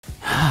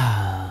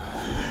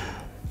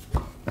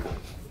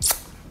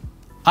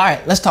All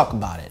right, let's talk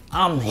about it.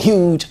 I'm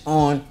huge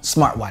on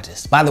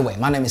smartwatches. By the way,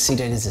 my name is CJ.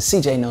 This is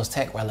CJ Knows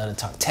Tech, where I love to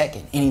talk tech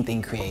and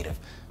anything creative.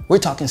 We're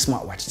talking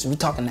smartwatches. We're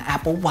talking the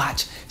Apple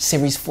Watch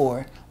Series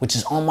 4, which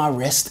is on my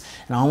wrist,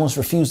 and I almost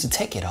refuse to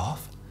take it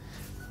off,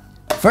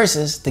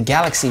 versus the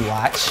Galaxy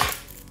Watch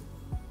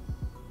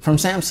from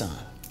Samsung,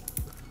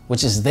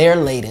 which is their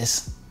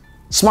latest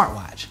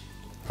smartwatch,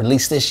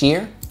 released this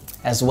year,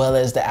 as well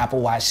as the Apple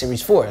Watch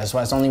Series 4. That's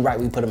why it's only right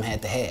we put them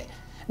head to head.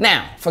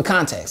 Now, for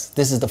context,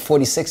 this is the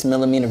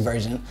 46mm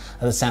version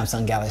of the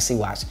Samsung Galaxy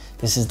Watch.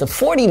 This is the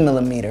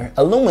 40mm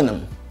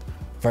aluminum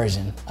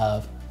version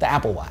of the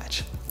Apple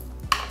Watch.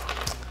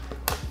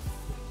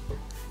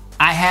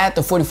 I had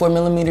the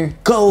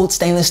 44mm gold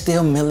stainless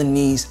steel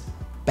Milanese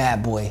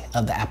bad boy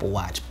of the Apple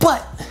Watch,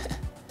 but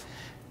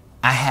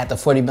I had the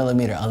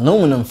 40mm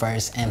aluminum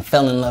first and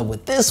fell in love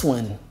with this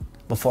one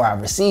before I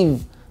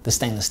received the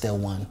stainless steel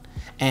one.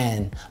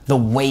 And the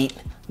weight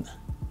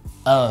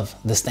of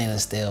the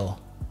stainless steel,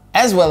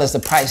 as well as the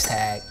price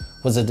tag,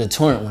 was a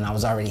deterrent when I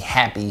was already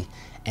happy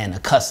and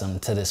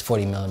accustomed to this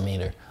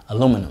 40mm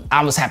aluminum.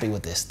 I was happy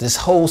with this. This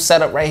whole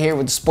setup right here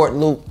with the sport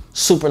loop,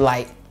 super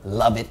light,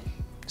 love it.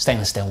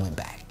 Stainless steel went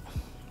back.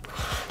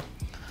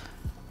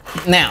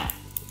 Now,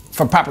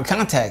 for proper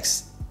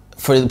context,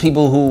 for the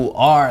people who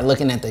are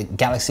looking at the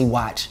Galaxy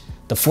Watch,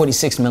 the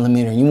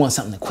 46mm, you want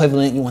something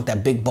equivalent, you want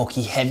that big,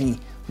 bulky, heavy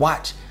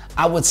watch,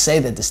 I would say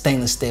that the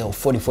stainless steel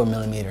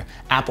 44mm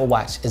Apple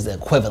Watch is the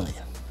equivalent.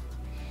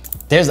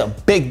 There's a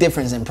big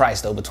difference in price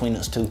though between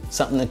those two,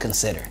 something to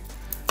consider.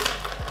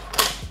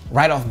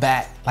 Right off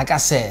bat, like I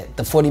said,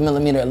 the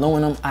 40mm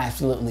aluminum, I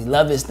absolutely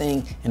love this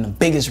thing, and the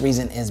biggest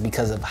reason is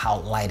because of how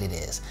light it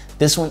is.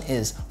 This one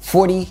is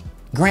 40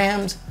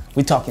 grams,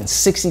 we're talking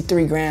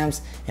 63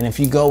 grams, and if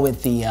you go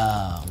with the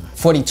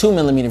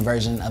 42mm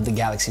version of the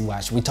Galaxy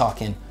Watch, we're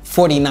talking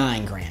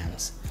 49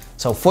 grams.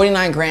 So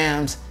 49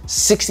 grams,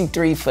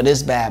 63 for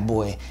this bad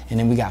boy, and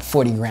then we got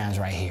 40 grams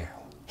right here.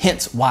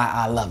 Hence why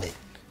I love it.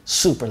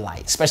 Super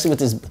light, especially with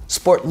this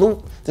sport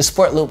loop. The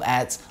sport loop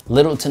adds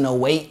little to no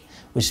weight,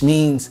 which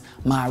means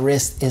my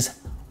wrist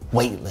is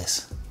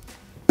weightless.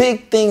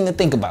 Big thing to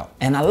think about,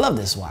 and I love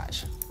this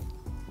watch.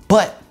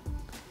 But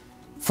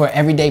for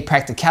everyday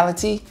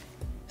practicality,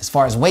 as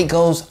far as weight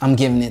goes, I'm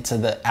giving it to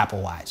the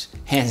Apple Watch,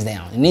 hands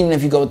down. And even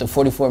if you go with the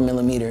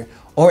 44mm,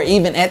 or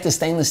even at the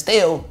stainless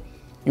steel,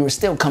 you were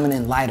still coming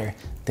in lighter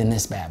than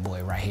this bad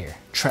boy right here.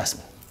 Trust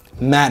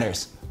me,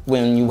 matters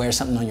when you wear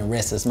something on your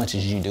wrist as much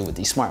as you do with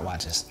these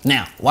smartwatches.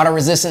 Now, water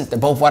resistant, they're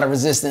both water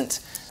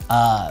resistant.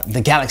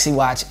 The Galaxy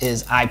Watch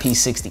is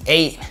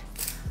IP68.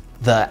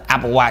 The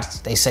Apple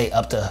Watch, they say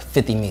up to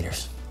 50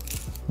 meters.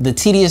 The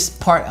tedious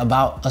part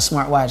about a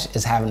smartwatch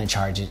is having to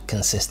charge it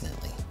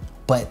consistently.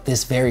 But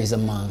this varies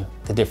among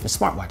the different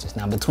smartwatches.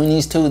 Now, between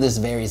these two, this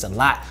varies a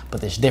lot, but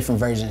there's different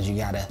versions, you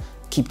gotta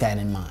keep that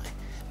in mind.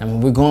 Now, when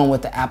we're going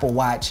with the Apple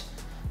Watch,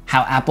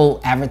 how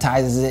Apple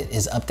advertises it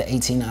is up to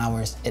 18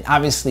 hours. It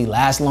obviously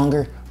lasts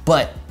longer,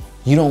 but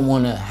you don't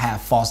wanna have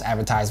false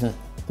advertisement,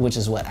 which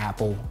is what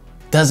Apple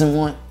doesn't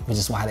want, which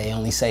is why they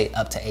only say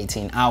up to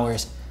 18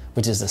 hours,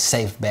 which is a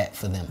safe bet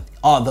for them.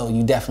 Although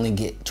you definitely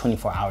get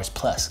 24 hours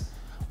plus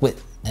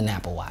with an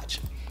Apple Watch.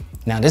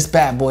 Now this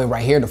bad boy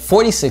right here, the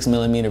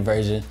 46mm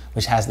version,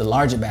 which has the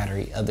larger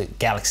battery of the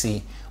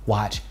Galaxy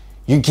Watch,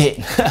 you're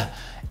getting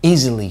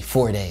easily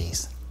 4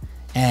 days.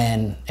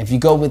 And if you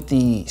go with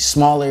the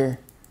smaller,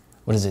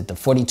 what is it, the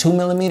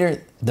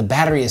 42mm, the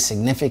battery is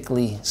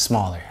significantly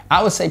smaller.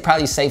 I would say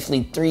probably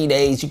safely 3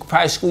 days. You could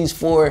probably squeeze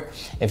 4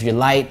 if you're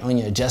light on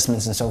your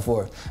adjustments and so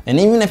forth. And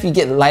even if you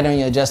get light on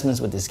your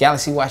adjustments with this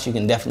Galaxy Watch, you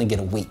can definitely get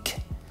a week.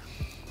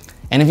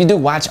 And if you do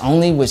watch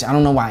only, which I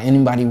don't know why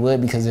anybody would,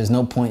 because there's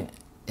no point,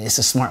 it's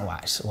a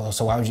smartwatch. Well,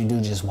 so why would you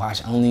do just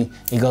watch only?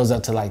 It goes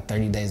up to like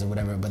 30 days or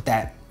whatever, but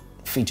that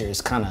feature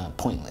is kind of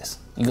pointless.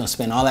 You're gonna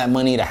spend all that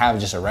money to have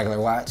just a regular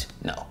watch?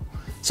 No.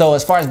 So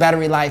as far as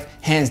battery life,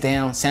 hands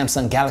down,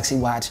 Samsung Galaxy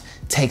Watch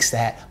takes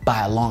that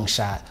by a long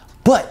shot.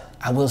 But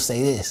I will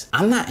say this,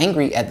 I'm not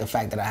angry at the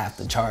fact that I have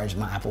to charge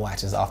my Apple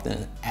Watch as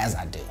often as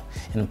I do.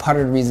 And part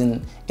of the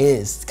reason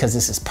is because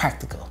this is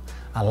practical.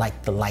 I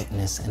like the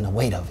lightness and the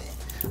weight of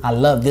it. I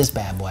love this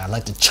bad boy. I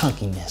like the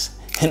chunkiness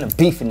and the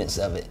beefiness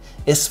of it.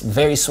 It's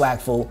very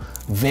swagful,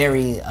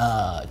 very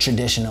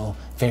traditional,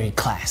 very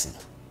classy.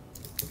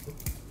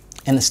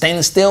 And the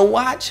stainless steel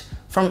watch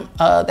from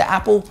the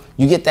Apple,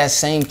 you get that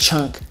same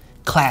chunk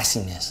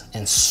classiness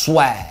and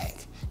swag.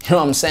 You know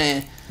what I'm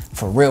saying?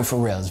 For real,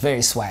 it's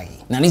very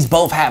swaggy. Now these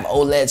both have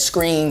OLED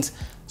screens,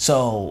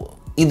 so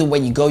either way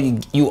you go,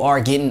 you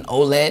are getting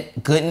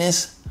OLED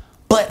goodness.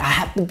 But I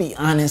have to be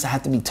honest, I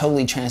have to be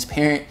totally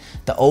transparent.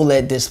 The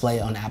OLED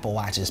display on the Apple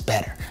Watch is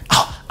better.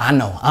 Oh, I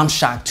know, I'm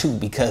shocked too,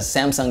 because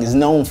Samsung is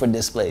known for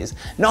displays,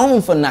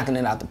 known for knocking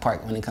it out the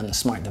park when it comes to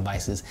smart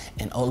devices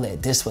and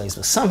OLED displays.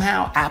 But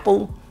somehow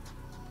Apple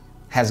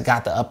has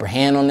got the upper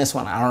hand on this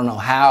one. I don't know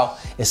how.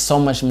 It's so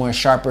much more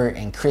sharper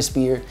and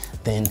crispier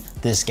than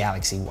this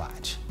Galaxy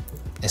Watch.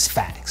 It's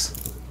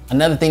facts.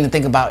 Another thing to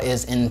think about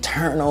is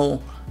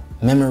internal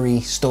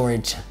memory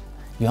storage.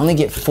 You only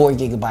get 4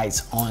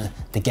 gigabytes on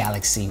the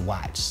Galaxy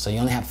Watch. So you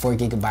only have 4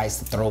 gigabytes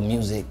to throw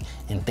music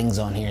and things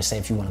on here, say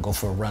if you want to go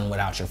for a run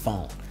without your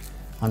phone.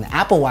 On the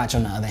Apple Watch,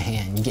 on the other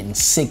hand, you're getting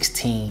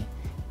 16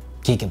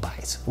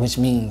 gigabytes, which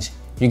means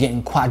you're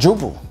getting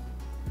quadruple.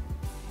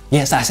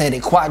 Yes, I said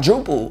it,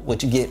 quadruple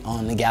what you get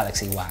on the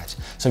Galaxy Watch.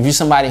 So if you're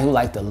somebody who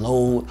like to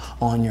load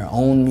on your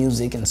own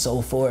music and so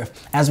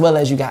forth, as well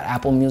as you got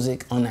Apple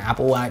Music on the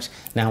Apple Watch,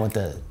 now with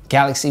the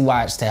Galaxy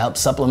Watch to help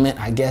supplement,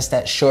 I guess,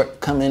 that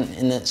shortcoming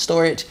in the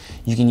storage,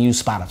 you can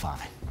use Spotify.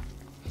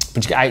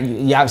 But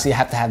you obviously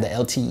have to have the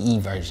LTE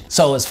version.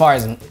 So as far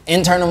as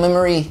internal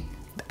memory,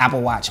 the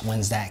Apple Watch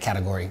wins that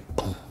category,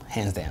 boom,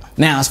 hands down.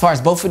 Now, as far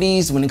as both of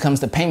these, when it comes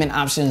to payment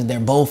options, they're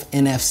both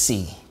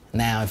NFC.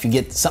 Now, if you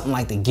get something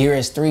like the Gear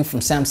S3 from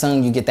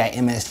Samsung, you get that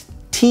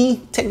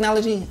MST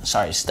technology.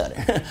 Sorry,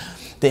 stutter.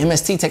 The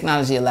MST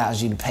technology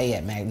allows you to pay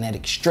at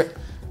magnetic strip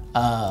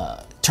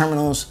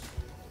terminals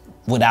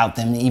without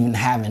them even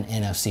having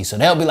NFC. So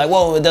they'll be like,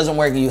 whoa, it doesn't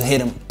work. You hit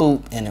them,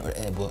 boop,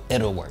 and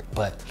it'll work.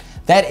 But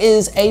that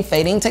is a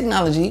fading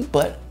technology.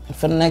 But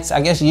for the next,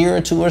 I guess, year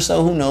or two or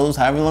so, who knows,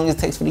 however long it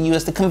takes for the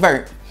US to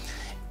convert,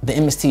 the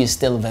MST is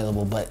still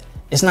available, but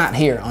it's not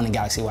here on the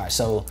Galaxy Watch.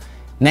 So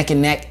neck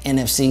and neck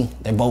NFC,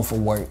 they both will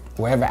work.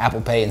 Wherever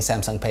Apple Pay and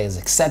Samsung Pay is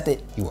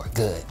accepted, you are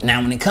good.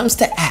 Now, when it comes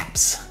to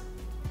apps,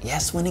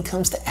 yes, when it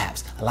comes to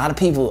apps, a lot of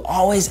people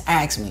always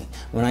ask me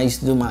when I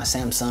used to do my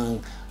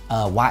Samsung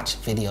watch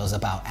videos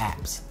about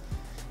apps.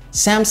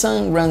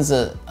 Samsung runs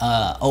a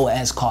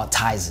OS called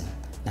Tizen.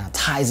 Now,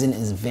 Tizen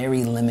is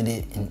very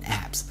limited in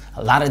apps.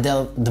 A lot of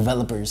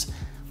developers,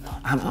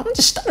 I'm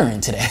just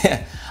stuttering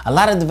today. A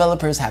lot of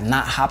developers have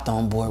not hopped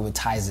on board with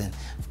Tizen,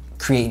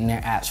 creating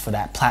their apps for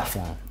that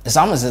platform. It's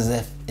almost as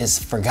if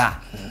it's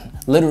forgotten.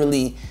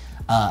 Literally,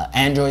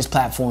 Android's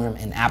platform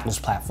and Apple's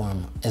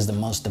platform is the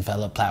most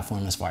developed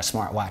platform as far as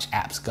smartwatch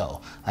apps go.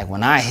 Like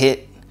when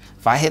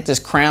if I hit this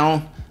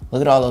crown,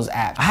 look at all those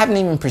apps. I haven't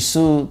even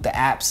pursued the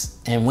apps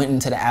and went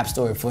into the App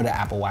Store for the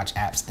Apple Watch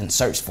apps and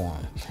searched for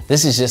them.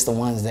 This is just the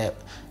ones that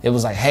it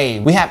was like, hey,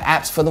 we have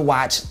apps for the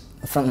watch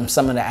from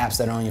some of the apps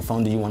that are on your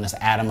phone. Do you want us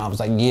to add them? I was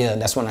like, yeah,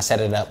 that's when I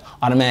set it up,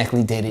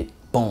 automatically did it,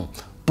 boom.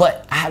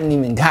 But I haven't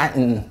even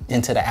gotten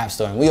into the App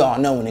Store. And we all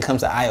know when it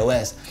comes to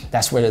iOS,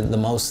 that's where the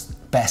most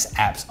best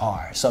apps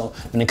are. So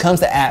when it comes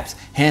to apps,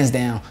 hands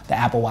down, the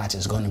Apple Watch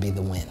is going to be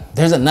the win.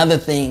 There's another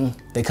thing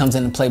that comes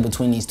into play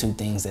between these two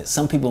things that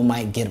some people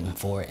might get them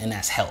for, and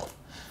that's health.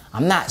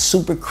 I'm not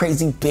super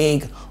crazy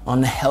big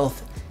on the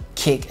health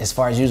kick as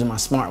far as using my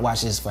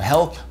smartwatches for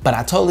health, but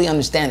I totally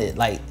understand it.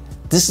 Like,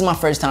 this is my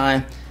first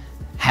time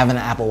having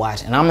an Apple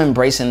Watch, and I'm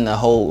embracing the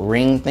whole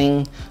ring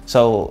thing.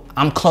 So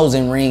I'm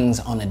closing rings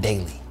on a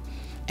daily.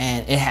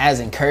 And it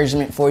has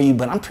encouragement for you,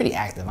 but I'm pretty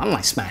active. I'm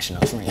like smashing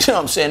those rings. You know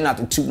what I'm saying? Not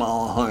to toot my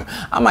own horn.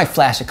 I might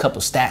flash a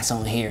couple stats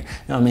on here. You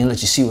know what I mean?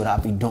 Let you see what I'll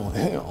be doing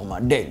on my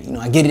day. You know,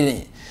 I get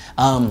it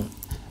in.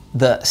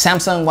 The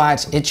Samsung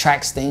Watch, it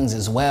tracks things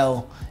as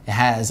well. It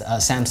has a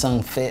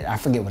Samsung Fit, I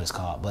forget what it's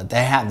called, but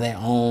they have their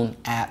own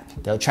app.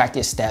 They'll track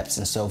your steps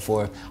and so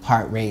forth,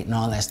 heart rate and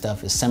all that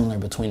stuff is similar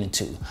between the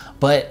two.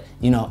 But,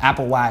 you know,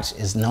 Apple Watch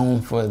is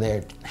known for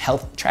their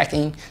health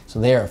tracking,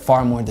 so they're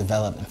far more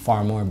developed and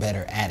far more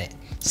better at it.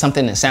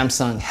 Something that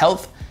Samsung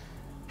Health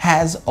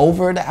has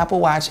over the Apple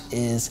Watch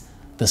is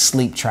the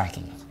sleep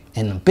tracking.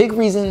 And the big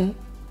reason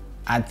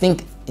I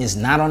think is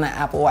not on the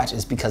Apple Watch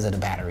is because of the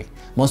battery.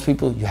 Most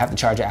people, you have to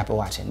charge your Apple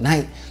Watch at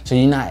night, so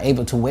you're not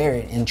able to wear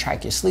it and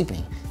track your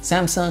sleeping.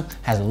 Samsung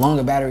has a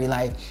longer battery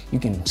life. You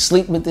can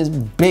sleep with this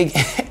big,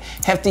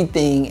 hefty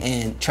thing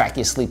and track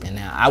your sleeping.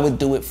 Now, I would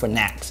do it for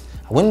naps.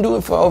 I wouldn't do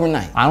it for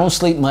overnight. I don't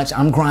sleep much.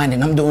 I'm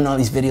grinding. I'm doing all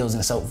these videos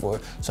and so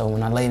forth. So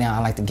when I lay down, I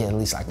like to get at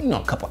least, like, you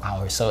know, a couple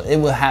hours. So it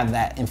will have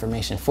that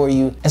information for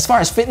you. As far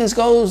as fitness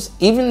goes,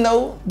 even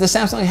though the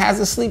Samsung has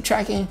the sleep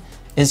tracking,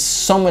 it's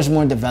so much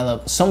more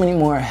developed, so many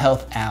more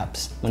health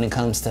apps when it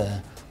comes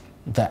to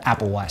the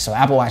Apple Watch. So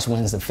Apple Watch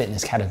wins the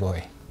fitness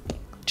category.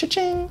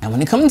 Cha-ching. And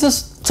when it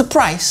comes to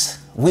price,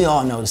 we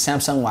all know the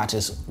Samsung Watch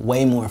is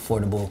way more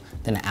affordable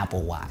than the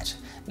Apple Watch.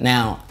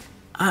 Now,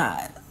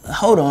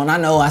 hold on, I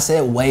know I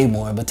said way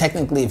more, but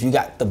technically if you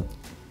got the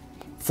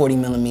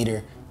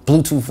 40mm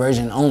Bluetooth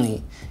version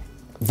only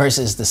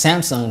versus the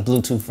Samsung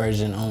Bluetooth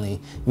version only,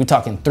 we're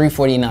talking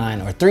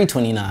 $349 or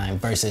 $329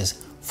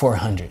 versus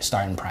 $400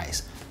 starting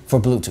price for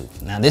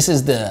Bluetooth. Now this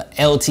is the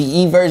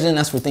LTE version,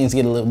 that's where things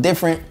get a little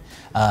different.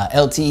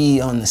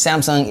 LTE on the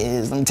Samsung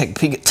is, let me take a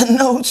peek at the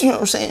notes, you know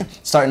what I'm saying?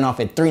 Starting off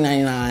at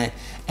 $399,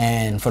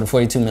 and for the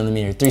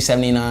 42mm,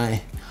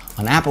 $379.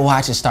 On the Apple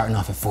Watch, it's starting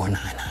off at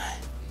 $499.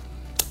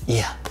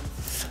 Yeah,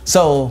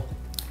 so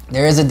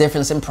there is a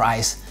difference in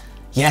price.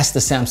 Yes, the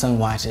Samsung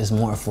Watch is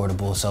more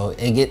affordable, so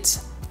it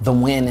gets the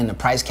win in the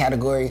price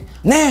category.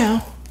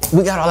 Now,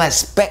 we got all that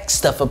spec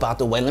stuff about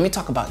the way. Let me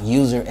talk about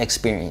user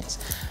experience.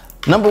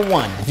 Number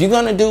one, if you're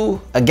gonna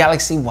do a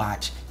Galaxy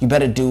Watch, you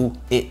better do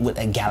it with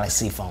a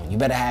Galaxy phone. You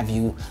better have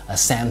you a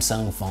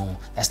Samsung phone.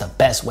 That's the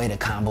best way to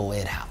combo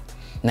it out.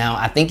 Now,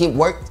 I think it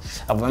worked.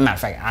 As a matter of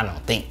fact,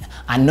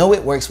 I know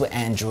it works with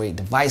Android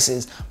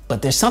devices,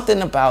 but there's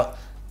something about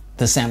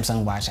the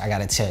Samsung Watch I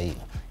gotta tell you.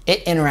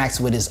 It interacts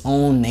with its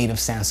own native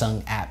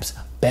Samsung apps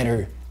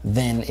better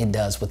than it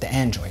does with the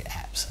Android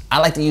apps. I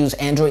like to use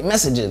Android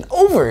messaging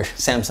over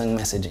Samsung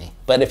messaging,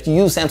 but if you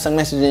use Samsung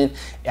messaging,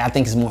 I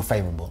think it's more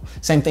favorable.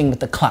 Same thing with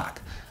the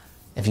clock.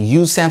 If you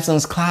use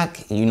Samsung's clock,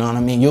 you know what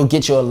I mean, you'll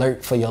get your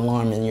alert for your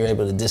alarm and you're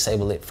able to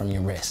disable it from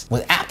your wrist.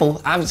 With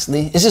Apple,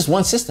 obviously, it's just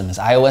one system. It's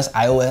iOS,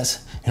 you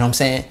know what I'm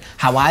saying?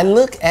 How I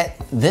look at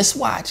this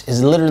watch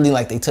is literally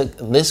like they took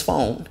this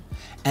phone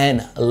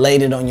and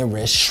laid it on your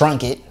wrist,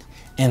 shrunk it,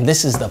 and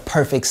this is the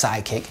perfect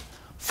sidekick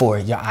for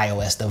your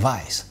iOS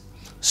device.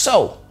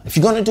 So, if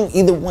you're gonna do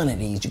either one of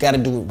these, you gotta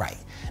do it right.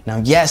 Now,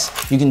 yes,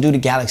 you can do the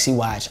Galaxy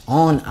Watch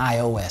on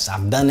iOS.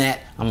 I've done that.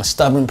 I'm a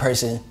stubborn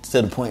person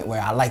to the point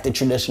where I like the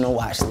traditional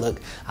watch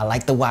look. I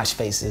like the watch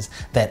faces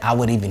that I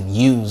would even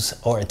use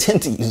or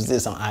attempt to use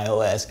this on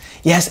iOS.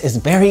 Yes, it's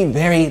very,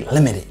 very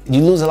limited.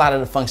 You lose a lot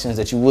of the functions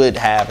that you would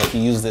have if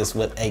you use this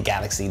with a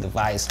Galaxy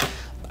device.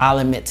 I'll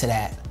admit to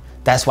that.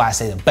 That's why I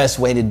say the best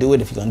way to do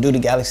it if you're gonna do the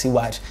Galaxy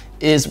Watch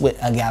is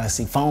with a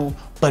Galaxy phone.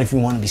 But if you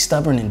wanna be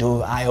stubborn and do it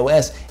with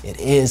iOS,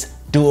 it is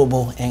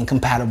doable and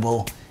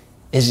compatible.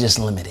 It's just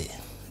limited.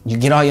 You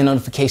get all your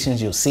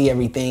notifications, you'll see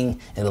everything,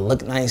 it'll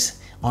look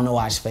nice on the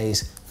watch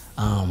face.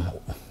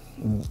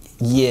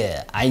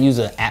 Yeah, I use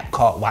an app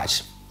called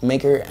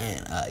Watchmaker,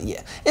 and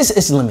yeah,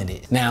 it's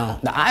limited. Now,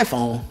 the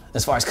iPhone,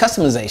 as far as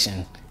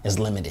customization, is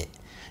limited.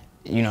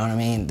 You know what I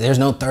mean? There's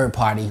no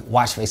third-party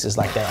watch faces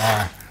like there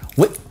are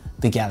with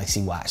the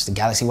Galaxy Watch. The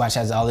Galaxy Watch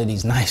has all of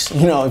these nice,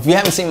 you know, if you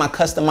haven't seen my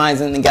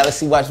customizing the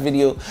Galaxy Watch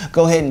video,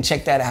 go ahead and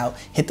check that out.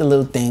 Hit the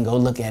little thing, go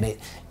look at it.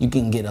 You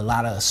can get a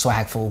lot of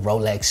swagful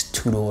Rolex,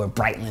 Tudor,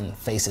 Breitling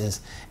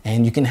faces,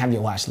 and you can have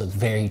your watch look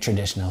very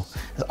traditional.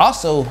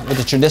 Also, with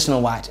the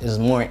traditional watch, it's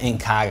more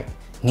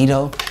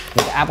incognito.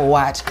 With the Apple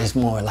Watch, it's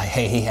more like,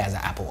 hey, he has an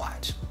Apple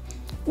Watch.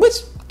 Which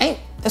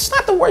it's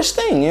not the worst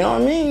thing, you know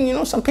what I mean? You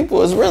know, some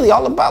people is really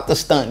all about the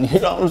stunt, you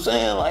know what I'm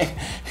saying? Like,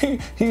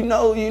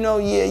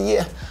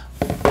 yeah.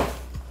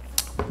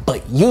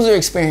 But user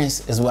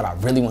experience is what I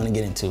really want to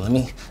get into. Let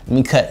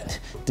me cut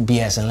the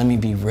BS and let me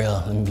be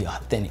real, let me be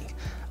authentic.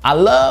 I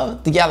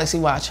love the Galaxy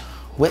Watch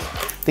with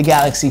the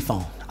Galaxy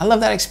phone. I love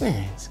that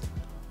experience.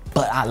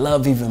 But I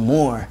love even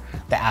more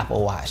the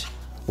Apple Watch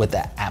with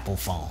the Apple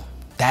phone.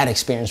 That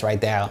experience right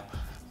there,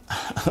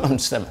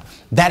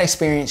 that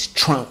experience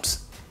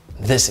trumps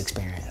this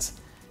experience.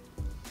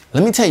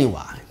 Let me tell you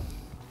why.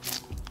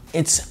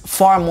 It's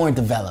far more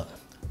developed,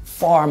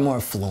 far more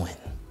fluent.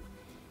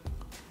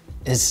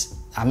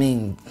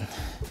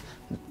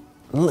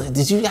 Look,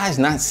 did you guys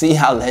not see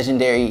how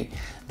legendary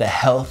the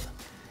health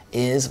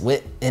is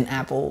with an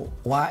Apple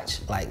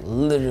Watch? Like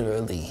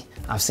literally,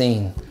 I've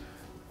seen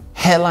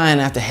headline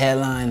after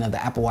headline of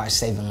the Apple Watch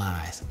saving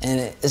lives. And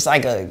it's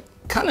like a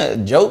kind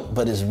of joke,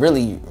 but it's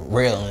really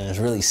real and it's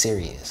really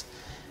serious.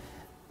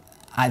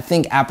 I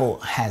think Apple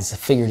has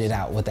figured it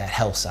out with that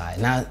health side.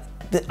 Now,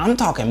 I'm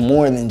talking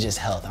more than just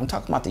health. I'm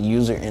talking about the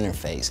user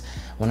interface.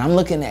 When I'm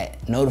looking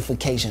at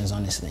notifications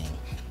on this thing,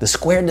 the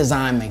square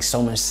design makes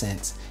so much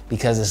sense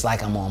because it's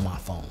like I'm on my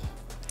phone.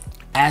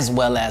 As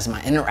well as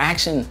my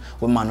interaction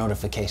with my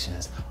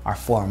notifications are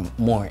far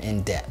more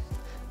in depth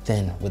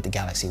than with the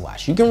Galaxy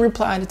Watch. You can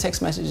reply to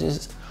text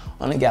messages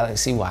on the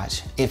Galaxy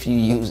Watch if you're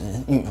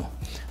using, you know,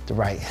 the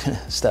right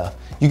stuff.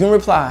 You can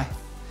reply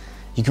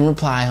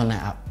on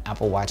the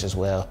Apple Watch as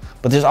well.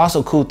 But there's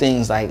also cool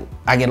things like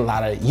I get a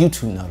lot of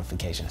YouTube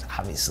notifications,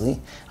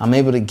 obviously. I'm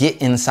able to get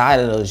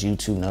inside of those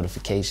YouTube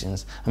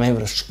notifications. I'm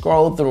able to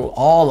scroll through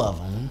all of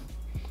them.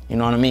 You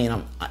know what I mean?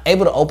 I'm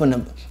able to open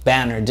the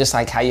banner just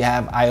like how you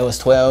have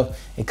iOS 12.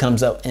 It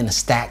comes up in a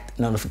stacked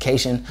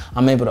notification.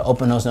 I'm able to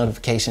open those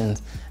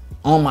notifications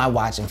on my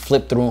watch and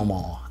flip through them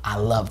all. I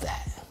love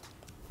that.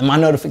 And my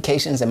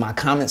notifications and my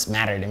comments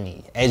matter to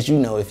me. As you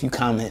know, if you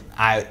comment,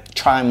 I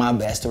try my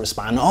best to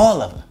respond to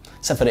all of them,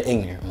 except for the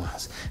ignorant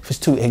ones. If it's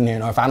too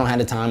ignorant or if I don't have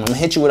the time, I'm gonna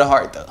hit you with a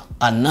heart though.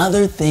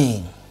 Another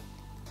thing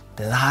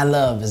that I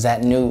love is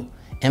that new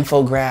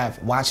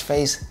infograph watch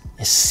face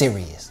is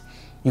serious.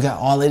 You got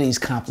all of these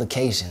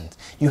complications.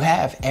 You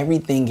have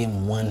everything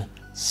in one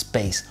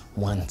space,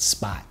 one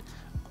spot.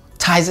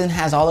 Tizen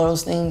has all of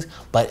those things,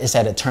 but it's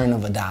at a turn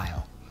of a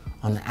dial.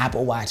 On the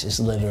Apple Watch, it's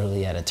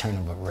literally at a turn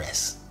of a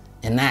wrist.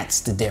 And that's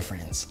the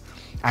difference.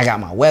 I got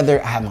my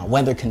weather, I have my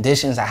weather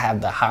conditions, I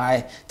have the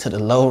high to the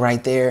low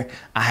right there.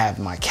 I have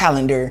my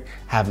calendar,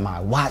 I have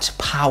my watch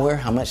power,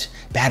 how much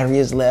battery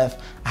is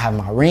left. I have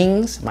my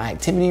rings, my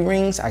activity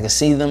rings, I can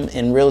see them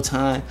in real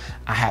time.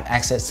 I have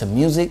access to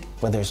music,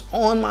 whether it's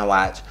on my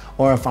watch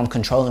or if I'm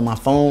controlling my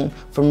phone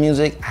for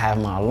music. I have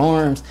my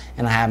alarms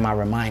and I have my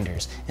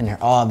reminders and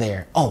they're all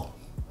there. Oh,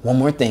 one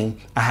more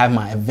thing, I have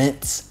my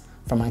events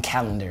from my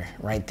calendar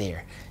right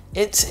there.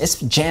 It's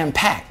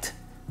jam-packed.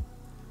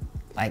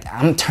 Like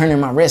I'm turning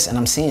my wrist and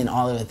I'm seeing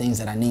all of the things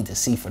that I need to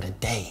see for the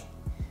day.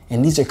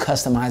 And these are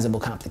customizable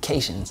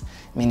complications,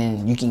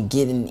 meaning you can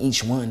get in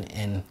each one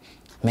and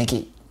make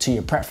it to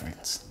your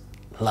preference.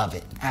 Love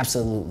it,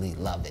 absolutely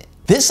love it.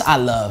 This I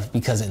love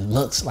because it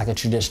looks like a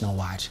traditional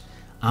watch.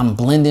 I'm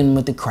blending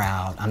with the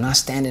crowd. I'm not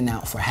standing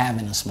out for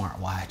having a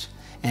smartwatch,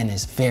 and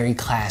it's very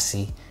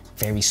classy,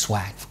 very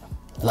swagful.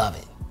 Love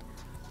it.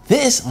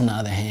 This, on the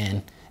other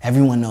hand,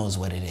 everyone knows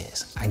what it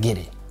is. I get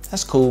it.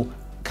 That's cool,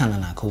 kind of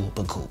not cool,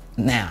 but cool.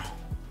 Now,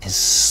 it's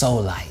so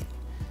light,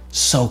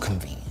 so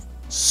convenient,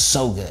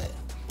 so good.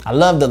 I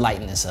love the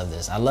lightness of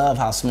this. I love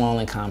how small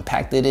and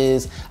compact it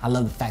is. I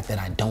love the fact that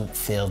I don't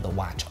feel the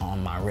watch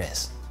on my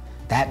wrist.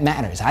 That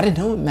matters. I didn't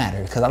know it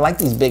mattered because I like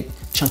these big,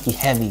 chunky,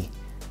 heavy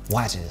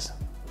watches.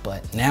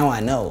 But now I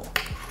know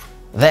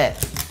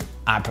that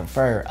I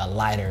prefer a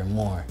lighter,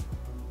 more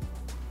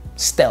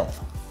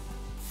stealth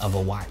of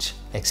a watch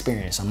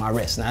experience on my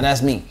wrist. Now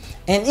that's me.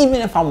 And even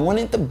if I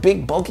wanted the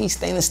big, bulky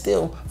stainless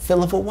steel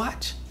feel of a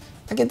watch,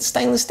 I get the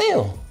stainless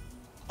steel.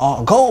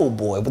 All gold,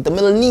 boy, with the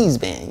Milanese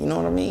band, you know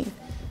what I mean?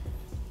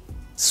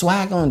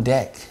 Swag on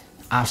deck,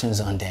 options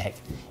on deck,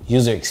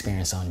 user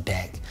experience on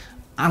deck.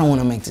 I don't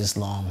want to make this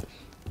long.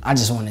 I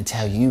just want to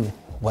tell you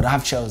what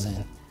I've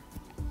chosen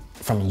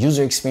from a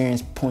user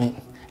experience point,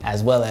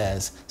 as well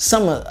as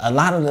a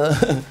lot of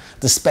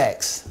the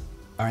specs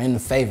are in the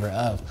favor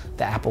of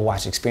the Apple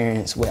Watch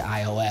experience with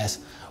iOS,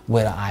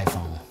 with an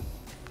iPhone,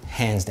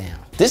 hands down.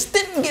 This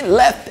didn't get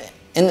left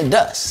in the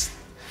dust.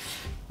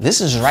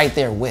 This is right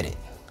there with it,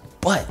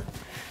 but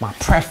my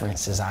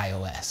preference is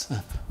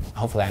iOS.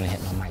 Hopefully I didn't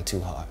hit my mic too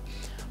hard.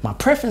 My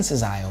preference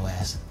is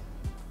iOS.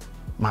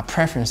 My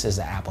preference is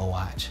the Apple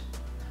Watch.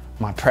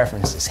 My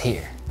preference is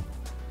here.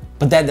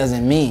 But that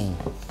doesn't mean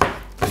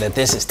that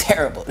this is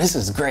terrible. This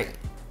is great.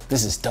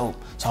 This is dope.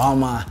 So all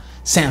my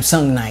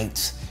Samsung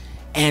Knights,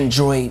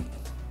 Android,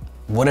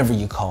 whatever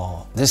you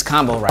call, this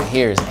combo right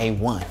here is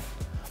A1.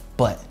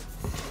 But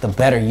the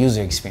better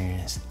user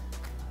experience,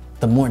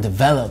 the more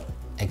developed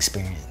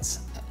experience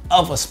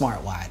of a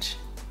smartwatch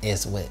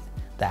is with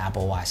the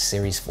Apple Watch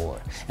Series 4.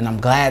 And I'm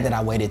glad that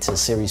I waited till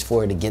Series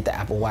 4 to get the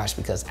Apple Watch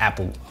because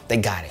Apple, they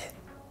got it.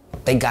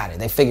 They got it,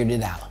 they figured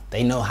it out.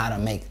 They know how to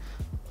make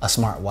a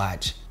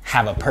smartwatch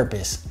have a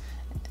purpose,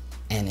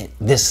 and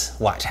this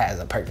watch has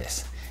a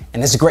purpose.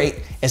 And it's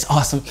great, it's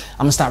awesome. I'm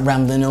gonna stop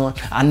rambling on.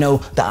 I know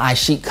the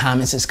iSheet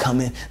comments is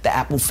coming, the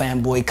Apple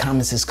fanboy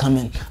comments is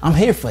coming. I'm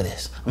here for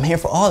this. I'm here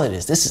for all of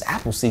this. This is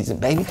Apple season,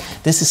 baby.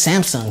 This is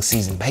Samsung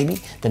season,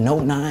 baby. The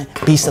Note 9,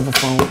 beast of a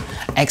phone.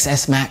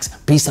 XS Max,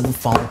 beast of a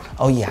phone.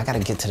 Oh yeah, I gotta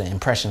get to the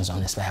impressions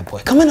on this bad boy.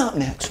 Coming up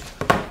next.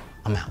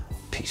 I'm out,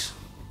 peace.